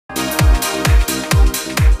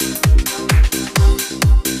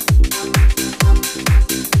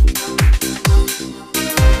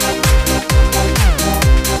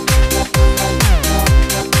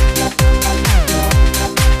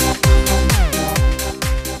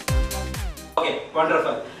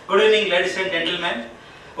Wonderful. Good evening, ladies and gentlemen.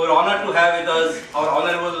 We are honored to have with us our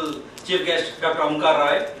honorable chief guest, Dr. Omkar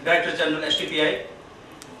Roy, Director General STPI.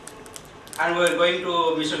 And we are going to,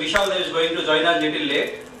 Mr. Vishal Dev is going to join us a little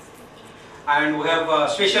late. And we have a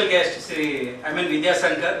special guest, Sri M.N.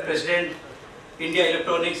 Vidyasankar, President, India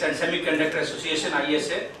Electronics and Semiconductor Association,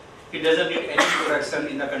 ISA. He doesn't need any introduction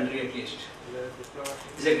in the country at least.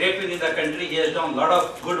 He's a great win in the country. He has done a lot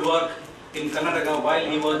of good work in Karnataka while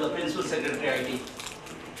he was the Principal Secretary IT.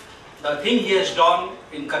 The thing he has done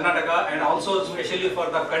in Karnataka and also especially for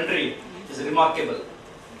the country is remarkable.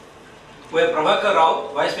 We have Prabhakar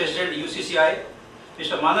Rao, Vice President UCCI,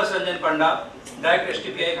 Mr. Manas Ranjan Panda, Director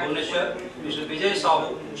STPI Bhubaneswar, Mr. Vijay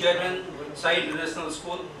Sahu, Chairman Sai International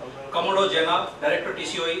School, Komodo Jena, Director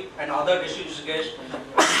TCOE, and other distinguished guests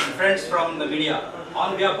and friends from the media.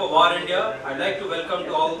 On behalf of VARINDIA, I'd like to welcome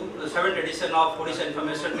to all the 7th edition of Odisha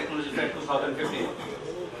Information Technology Fair 2015.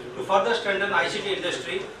 To further strengthen ICT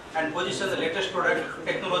industry and position the latest product,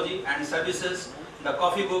 technology and services, the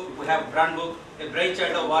coffee book, we have brand book, a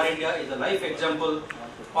brainchild of VARINDIA is a life example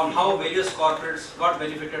on how various corporates got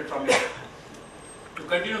benefited from it. To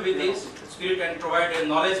continue with this spirit and provide a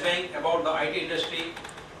knowledge bank about the IT industry,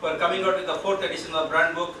 we are coming out with the 4th edition of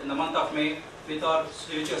brand book in the month of May. With our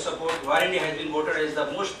spiritual support, VARINDIA has been voted as the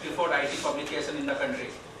most preferred IT publication in the country,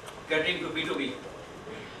 catering to B2B.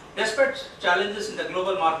 Despite challenges in the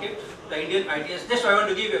global market, the Indian ITs, just I want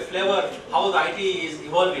to give a flavor how the IT is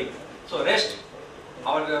evolving. So rest,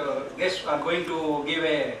 our guests are going to give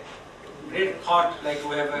a great thought, like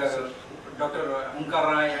we have Dr. Omkar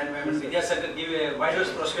Roy and M.N. Vidyasankar give a wider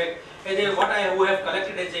prospect. What we have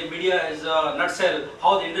collected as a media is a nutshell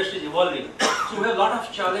how the industry is evolving. So we have a lot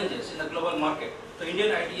of challenges in the global market. The Indian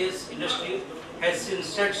ITS industry has seen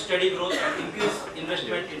steady growth and increased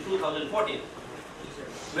investment in 2014.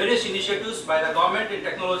 Various initiatives by the government in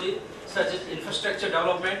technology such as infrastructure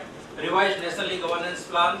development, revised national governance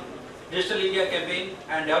plan, Digital India campaign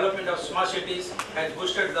and development of smart cities has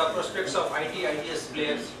boosted the prospects of IT-ITS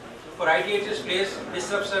players. For IT-ITS players,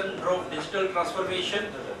 disruption drove digital transformation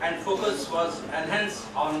and focus was enhanced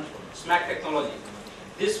on SMAC technology.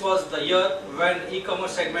 This was the year when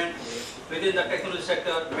e-commerce segment within the technology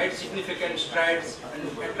sector made significant strides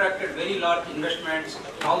and attracted very large investments.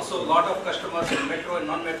 Also, a lot of customers in metro and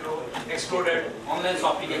non-metro exploded online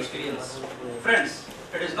shopping experience. Friends,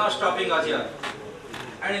 it is not stopping us here.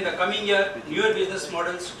 And in the coming year, newer business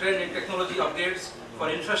models, trend in technology updates for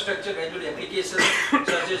infrastructure as well as applications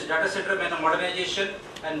such as data center modernization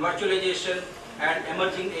and virtualization and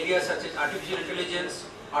emerging areas such as artificial intelligence,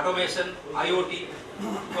 automation, IoT,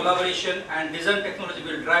 collaboration and design technology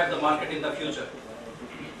will drive the market in the future.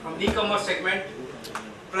 From the e-commerce segment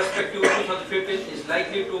perspective, 2015 is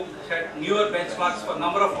likely to set newer benchmarks for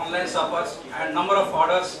number of online shoppers and number of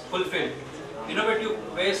orders fulfilled.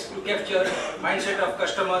 Innovative ways to capture mindset of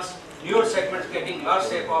customers, newer segments getting large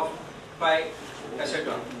shape of pie,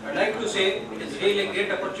 etc. I'd like to say it is really a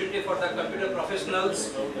great opportunity for the computer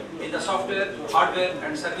professionals in the software, hardware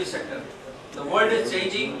and service sector. The world is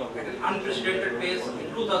changing at an unprecedented pace.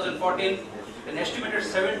 In 2014, an estimated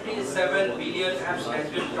 77 billion apps has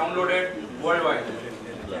been downloaded worldwide.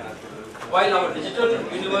 While our digital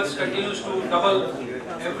universe continues to double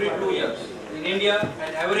every 2 years. In India,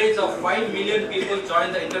 an average of 5 million people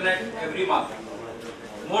join the internet every month.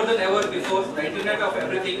 More than ever before, the Internet of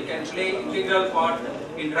Everything can play an integral part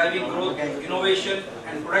in driving growth, innovation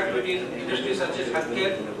and productivity in industries such as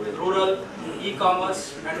healthcare, rural,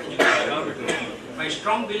 e-commerce and education. My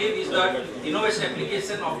strong belief is that innovation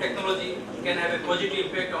application of technology can have a positive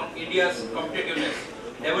impact on India's competitiveness,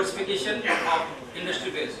 diversification of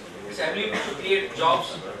industry base, its ability to create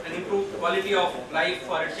jobs and improve quality of life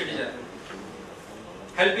for its citizens.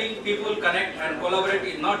 Helping people connect and collaborate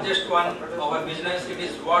is not just one of our business, it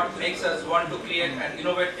is what makes us want to create and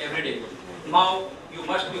innovate every day. Now, you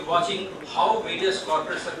must be watching how various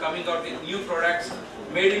corporates are coming out with new products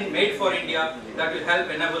made for India that will help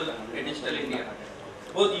enable a digital India.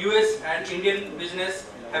 Both US and Indian business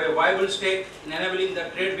have a viable stake in enabling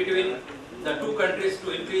the trade between the two countries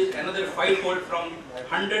to increase another 5-fold from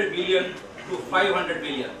 100 billion to 500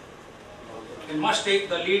 billion. We must take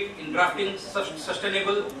the lead in drafting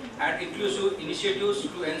sustainable and inclusive initiatives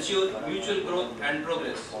to ensure mutual growth and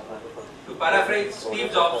progress. To paraphrase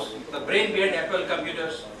Steve Jobs, the brain behind Apple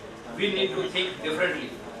computers, we need to think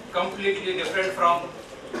differently, completely different from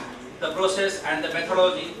the process and the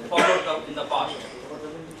methodology followed in the past.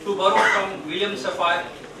 To borrow from William Safire,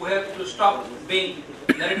 we have to stop being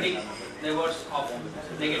narrating neighbors of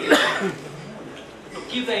negativity. To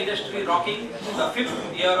keep the industry rocking, the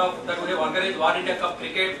 5th year of that we have organized VARINDIA Cup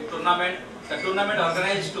cricket tournament The tournament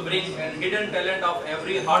organized to bring a hidden talent of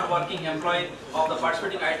every hard-working employee of the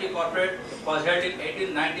participating IT corporate was held in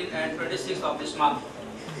 18, 19 and 26th of this month.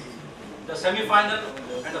 The semi-final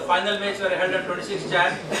and the final match were held on 26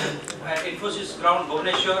 Jan at Infosys ground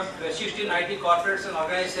Bhubaneswar, where 16 IT corporates and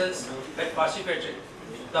organizations had participated.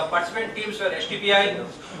 The participant teams were STPI,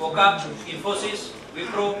 OCA, Infosys,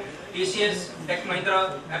 Wipro, TCS, Tech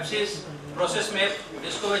Mahindra, Apsys, ProcessMap,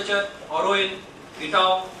 Discovery, Oroin,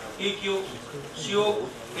 Itao, TQ, CO,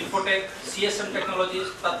 Infotech, CSM Technologies,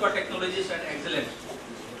 Tatva Technologies and Excellent.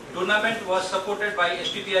 Tournament was supported by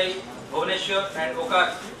STPI, Bhubaneswar and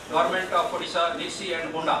OCA, Government of Odisha, Nixi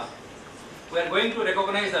and Honda. We are going to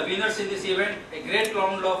recognize the winners in this event. A great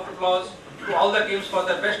round of applause to all the teams for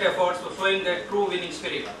their best efforts for showing their true winning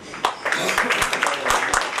spirit.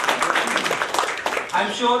 I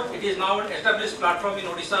am sure it is now an established platform in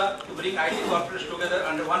Odisha to bring IT corporates together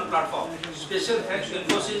under one platform. Special thanks to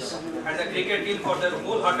Infosys and the cricket team for their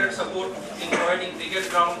wholehearted support in providing cricket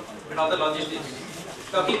ground and other logistics.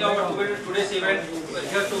 Talking about today's event, we are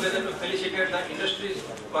here together to felicitate the industry's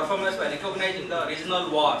performance by recognizing the regional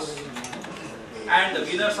awards and the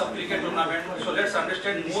winners of cricket tournament. So let's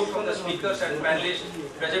understand more from the speakers and panelists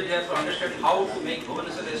present here to understand how to make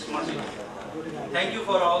Bhubaneswar a smart city. Thank you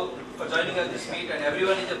for all for joining us this meet, and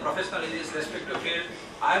everyone is a professional in this respective field.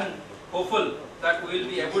 I am hopeful that we will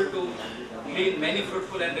be able to glean many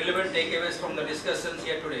fruitful and relevant takeaways from the discussions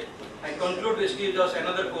here today. I conclude with Steve Jobs'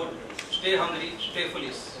 another quote: "Stay hungry, stay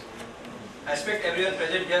foolish." I expect everyone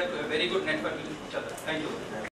present here to have a very good network with each other. Thank you.